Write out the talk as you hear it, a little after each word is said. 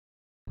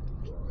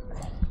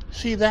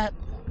See that?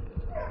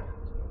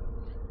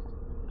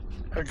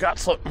 I got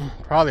something,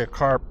 probably a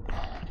carp.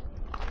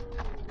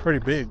 Pretty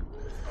big.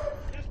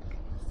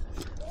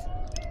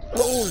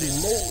 Holy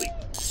moly.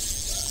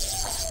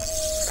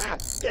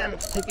 God damn,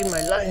 it's taking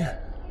my line.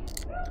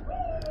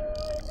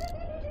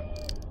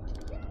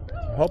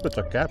 I hope it's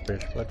a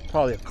catfish, but it's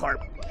probably a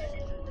carp.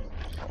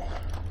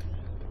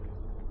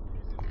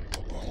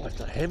 Oh,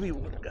 it's a heavy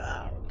one,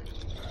 God.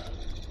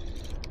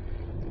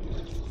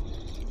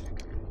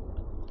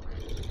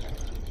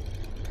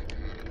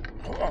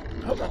 Come on,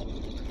 come on.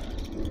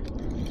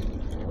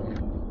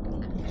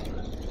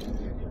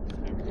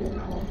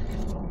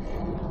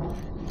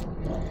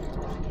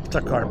 It's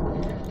a carp.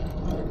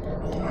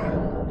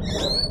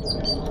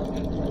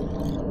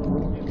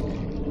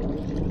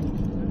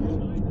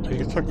 I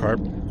think it's a carp.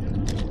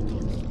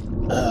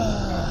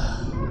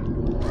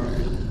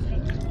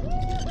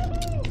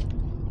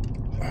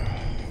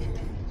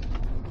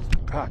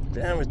 God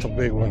damn, it's a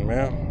big one,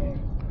 man.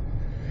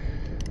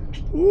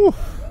 Woo.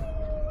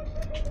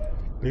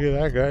 Look at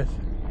that, guys.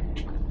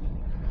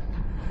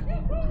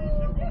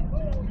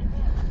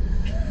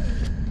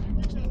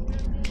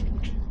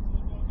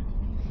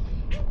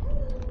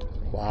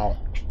 Wow.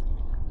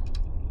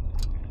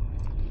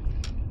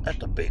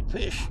 That's a big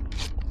fish.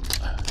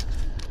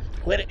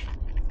 Quit it.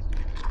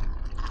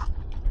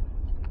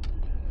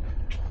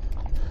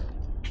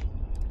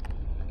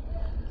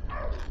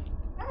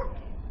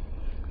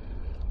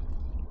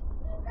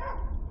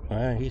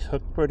 Man, he's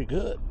hooked pretty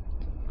good.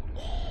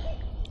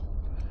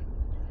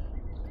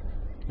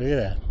 Look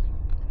at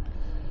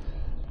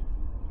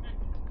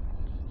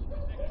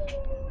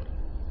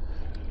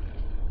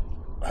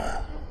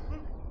that.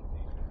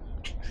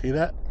 See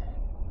that?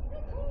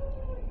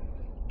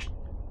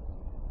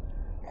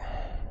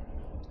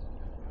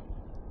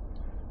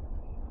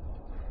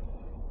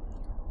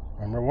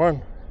 Number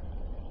one.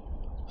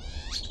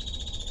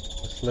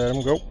 Let's let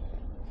him go.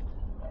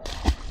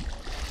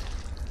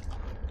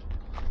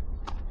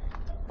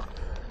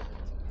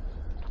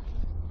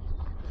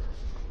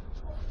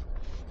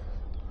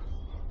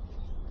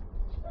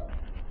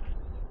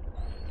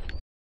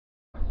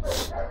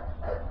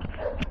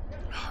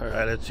 All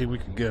right, let's see if we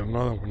can get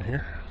another one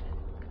here.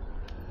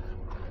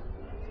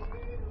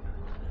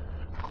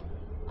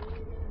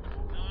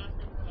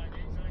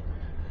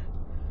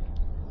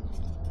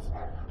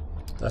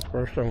 That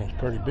first one was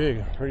pretty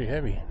big, pretty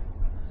heavy.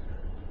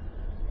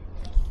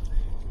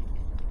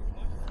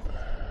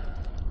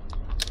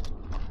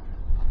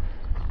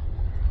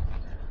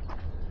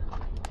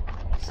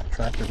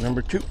 Tractor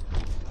number 2.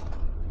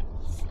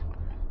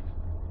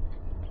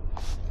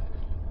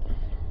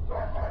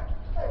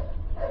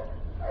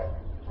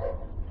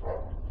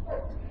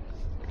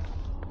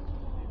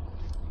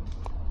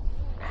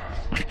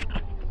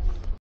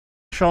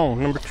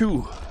 Sean, number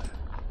 2.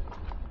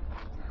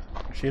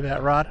 See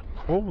that rod?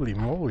 Holy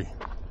moly.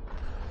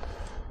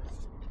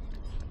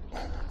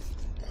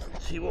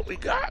 Let's see what we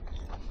got.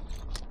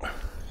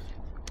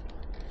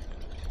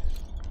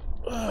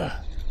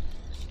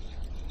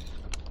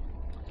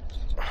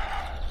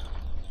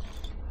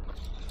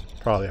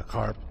 Probably a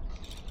carp.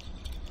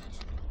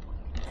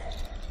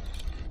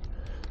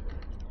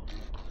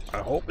 I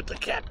hope it's a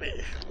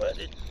catfish, but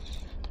it...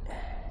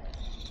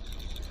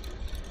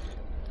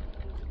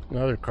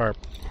 Another carp.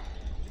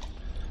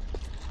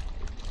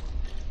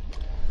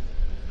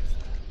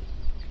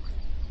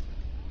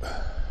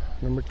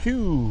 Number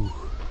 2.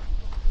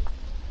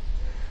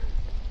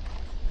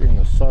 Be in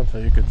the sun so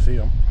you can see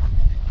them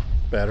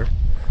better.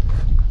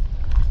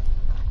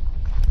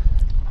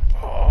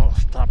 Oh,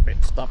 stop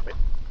it, stop it.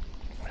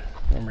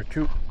 Number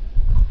 2.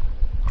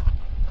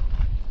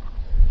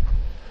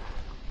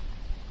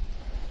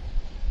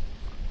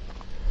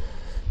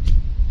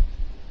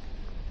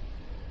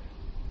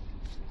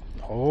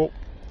 Oh,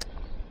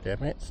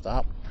 damn it,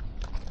 stop.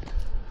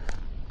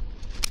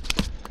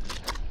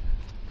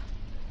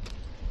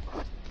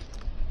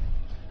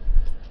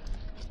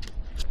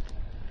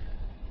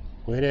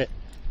 Quit it.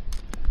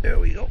 There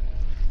we go.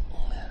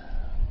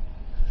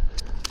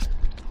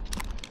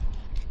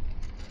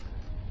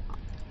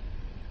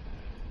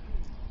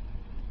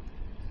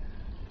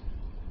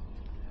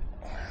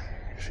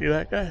 See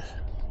that, guys?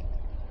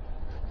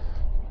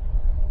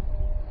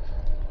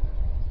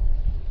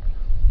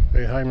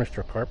 Say hi,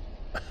 Mr. Carp.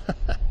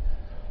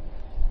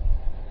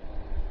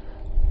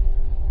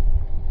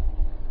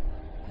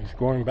 He's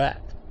going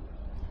back.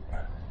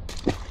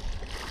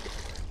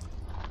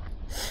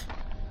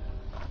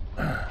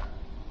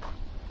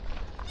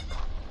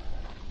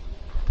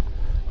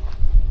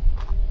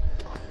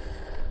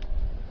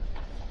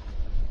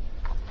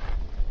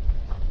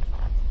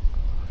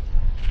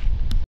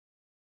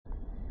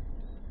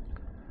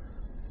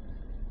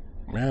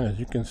 Man, as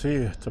you can see,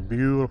 it's a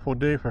beautiful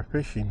day for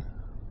fishing.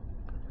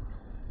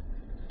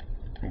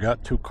 I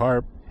got 2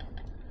 carp.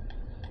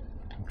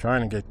 I'm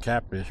trying to get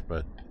catfish,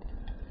 but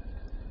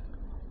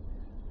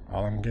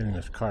all I'm getting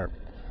is carp.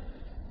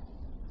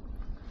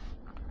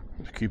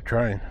 Just keep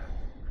trying.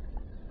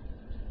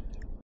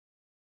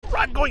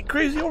 Rod going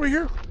crazy over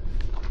here.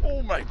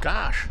 Oh my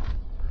gosh.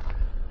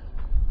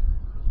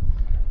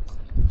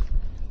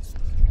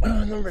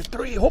 Number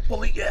 3,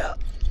 hopefully, yeah.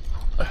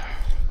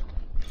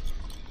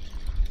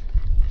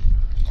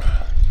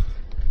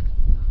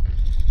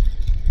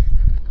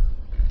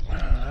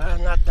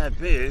 Not that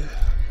big.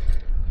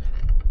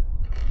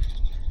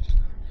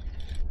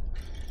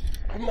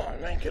 Come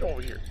on, man, get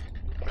over here.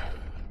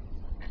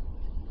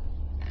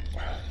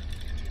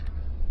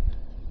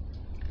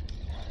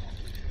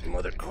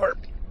 Mother carp.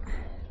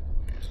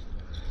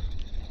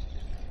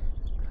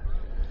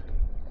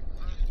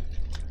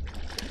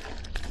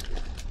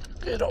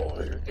 Get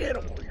over here, get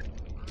over here.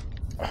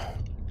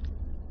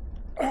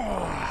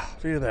 Oh,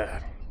 see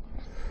that.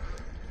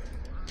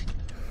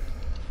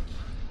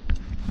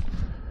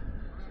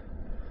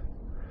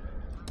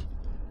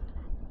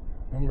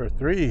 Number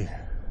 3.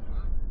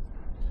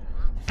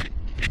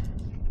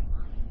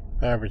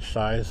 Average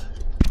size.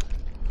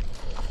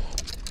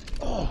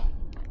 Oh.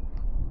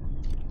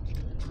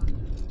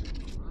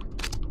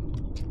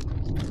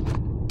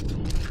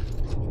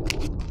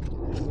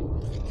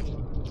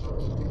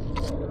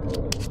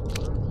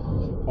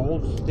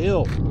 Hold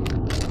still. I'm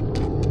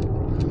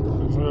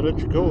gonna let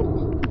you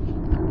go.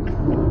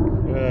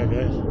 Yeah,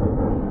 guys.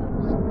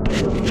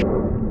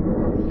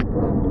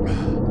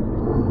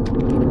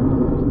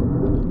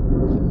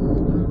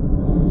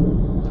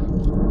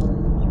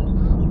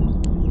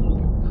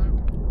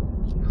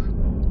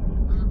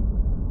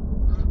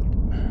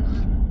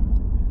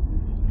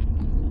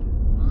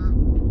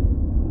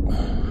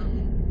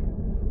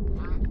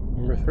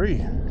 Number 3.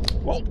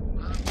 Whoa.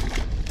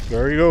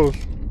 There he goes.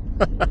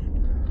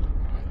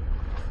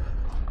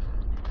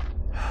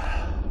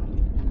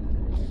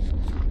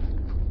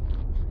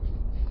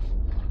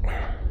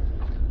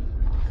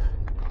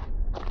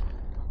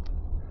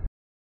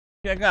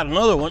 I got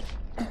another one.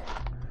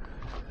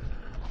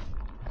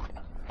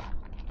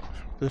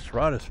 This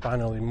rod is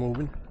finally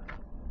moving.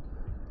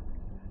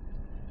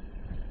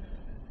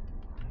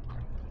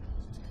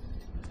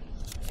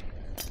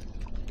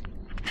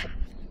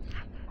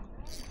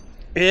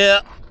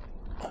 Yeah.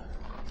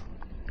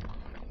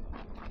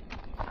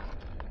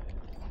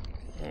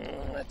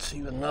 Let's see,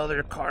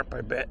 another carp,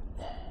 I bet.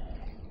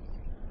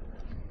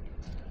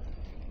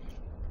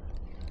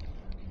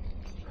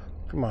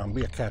 Come on,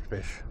 be a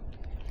catfish.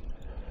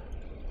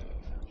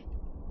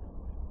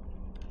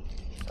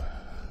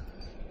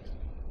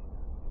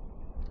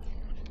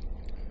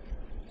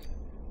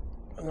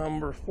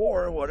 Number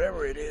 4,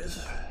 whatever it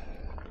is.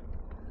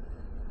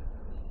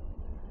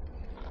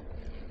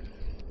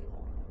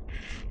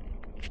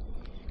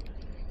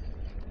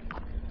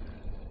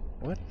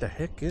 What the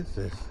heck is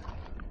this?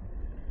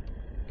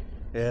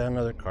 Yeah,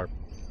 another carp.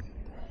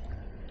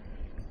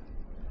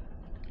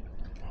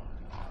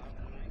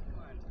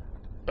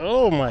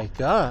 Oh my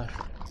gosh.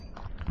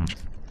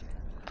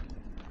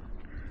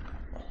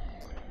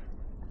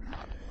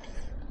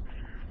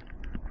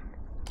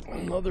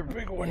 Another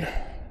big one.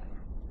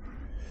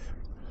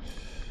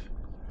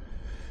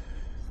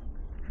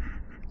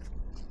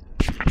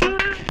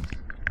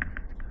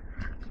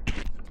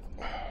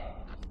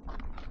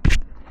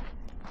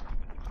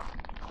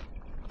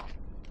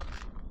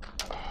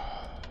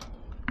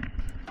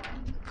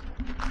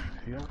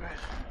 See them, guys?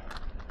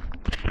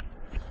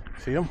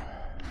 See them?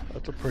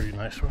 That's a pretty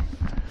nice one.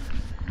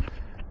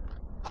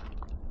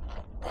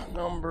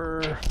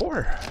 Number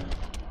 4.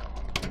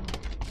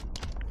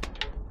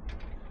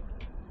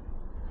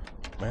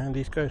 Man,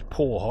 these guys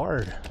pull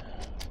hard.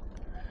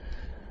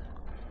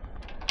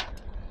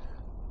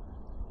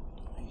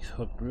 He's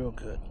hooked real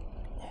good.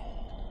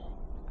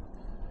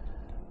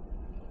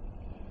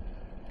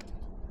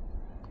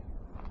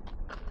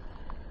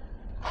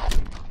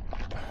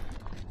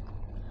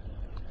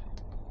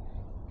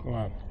 Come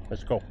on,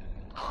 let's go.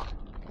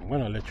 I'm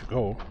gonna let you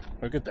go.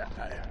 Look at that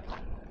guy.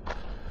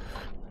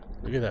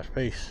 Look at that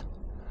face.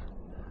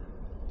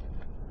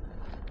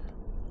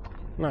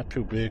 Not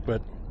too big,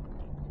 but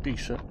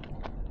decent.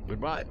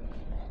 Goodbye.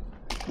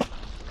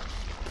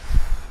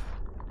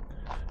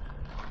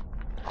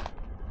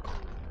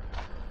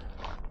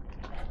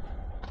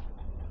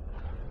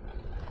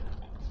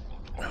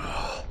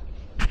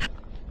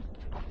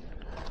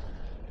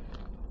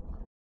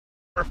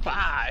 Number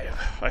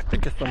 5. I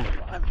think it's number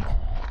 5.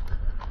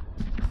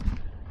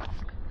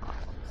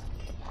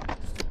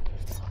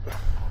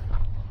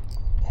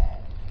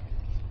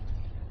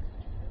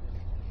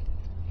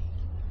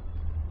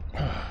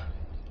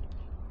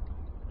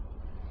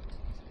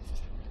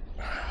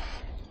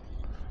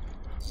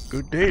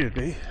 Good day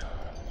today.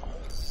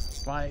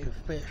 5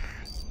 fish.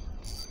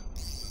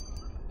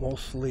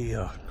 Mostly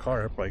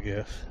carp, I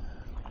guess.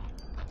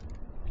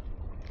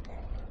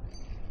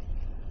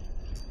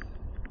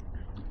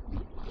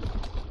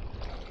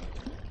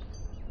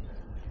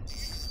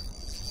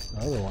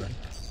 Another one.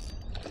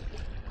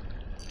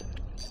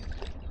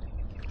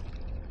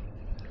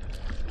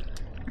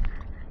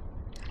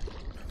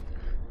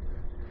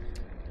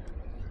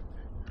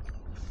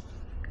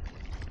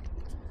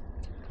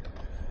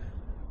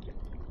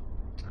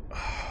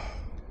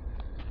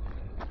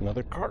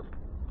 Another carp.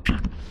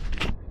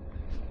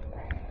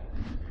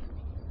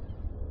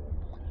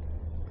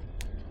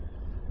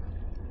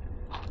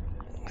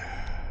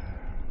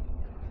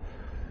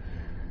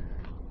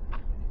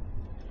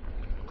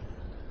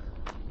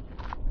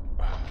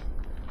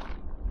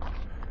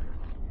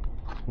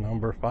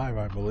 number 5,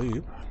 I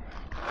believe.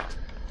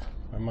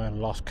 I might have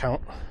lost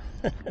count.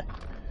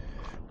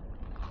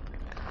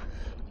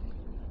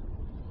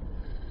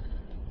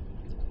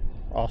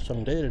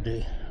 Awesome day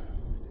today.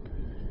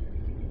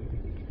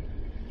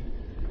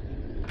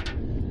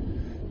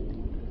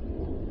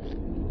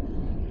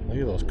 Look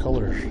at those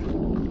colors.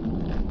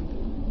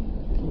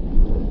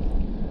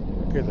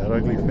 Look at that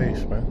ugly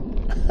face, man.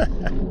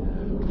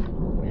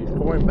 He's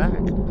going back.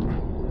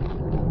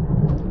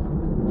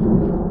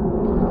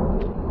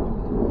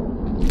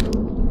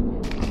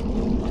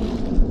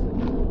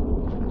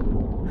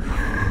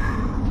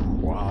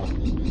 Wow.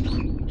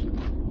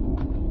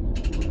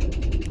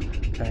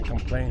 Can't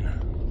complain.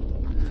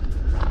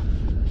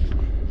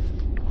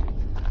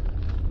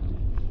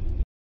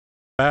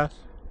 Bass.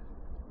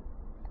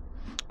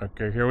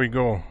 Okay, here we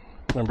go.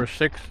 Number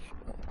 6,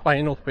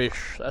 final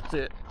fish. That's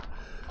it.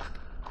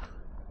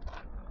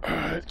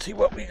 Let's see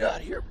what we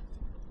got here.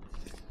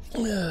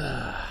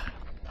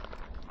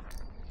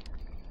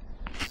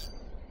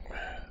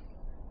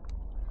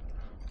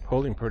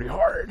 Pulling pretty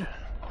hard.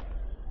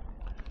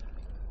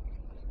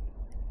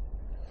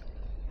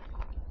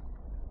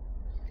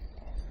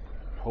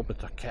 Hope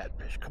it's a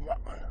catfish. Come on.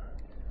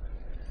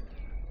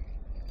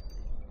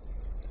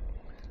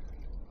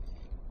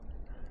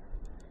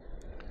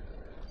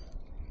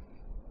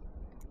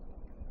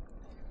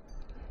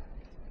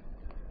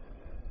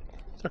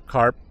 It's a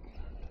carp.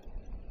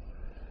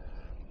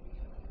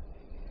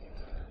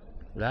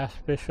 Last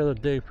fish of the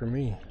day for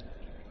me.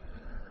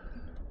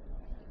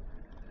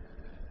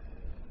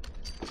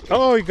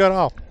 Oh, he got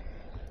off.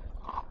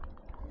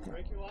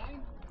 Break your line?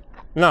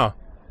 No.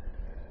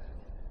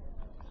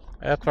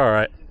 That's all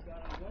right.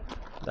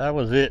 That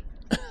was it.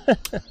 I have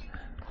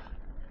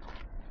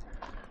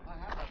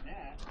a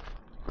net.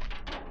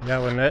 You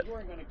have a net? You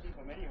weren't going to keep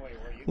them anyway,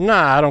 were you?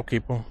 Nah, I don't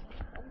keep them.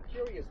 I'm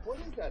curious, what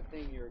is that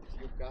thing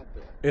you've got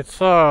there? It's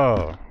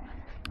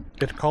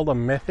called a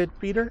method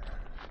feeder.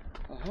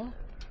 Uh-huh.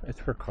 It's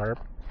for carp.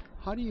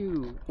 How do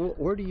you,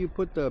 where do you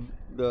put the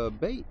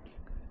bait?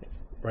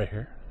 Right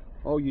here.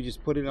 Oh, you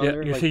just put it on Yeah,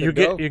 there you like see, the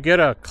dough? you get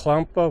a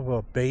clump of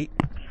a bait,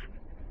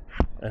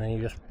 and then you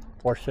just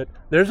force it.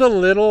 There's a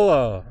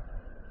little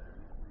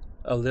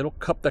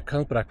cup that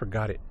comes, but I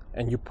forgot it.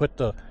 And you put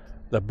the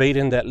bait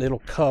in that little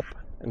cup,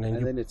 and then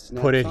you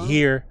put it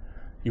here.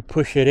 You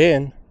push it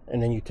in,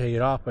 and then you take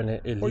it off, and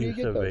it Where do you leaves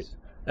get the bait. those?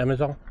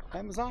 Amazon.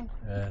 Amazon?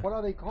 Yeah. What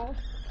are they called?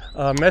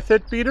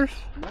 Method feeders.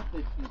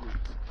 Method feeders.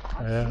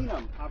 I've seen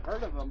them. I've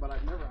heard of them, but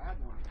I've never had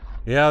one.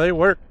 Yeah, they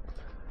work.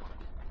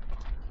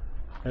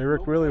 They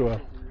work really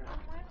well.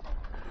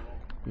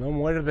 No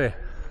muerde.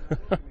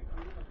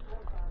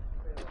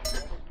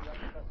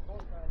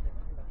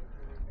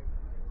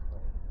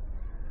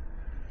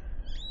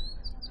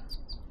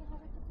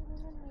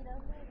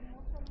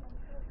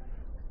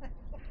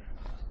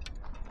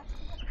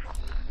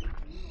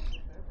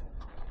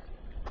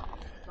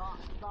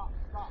 Stop.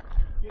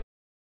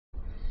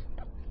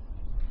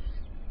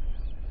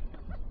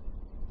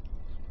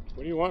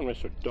 What do you want,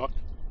 Mr. Duck?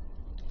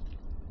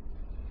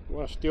 You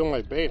want to steal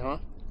my bait, huh?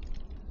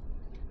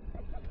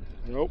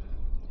 Nope.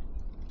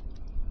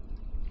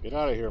 Get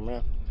out of here,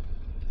 man.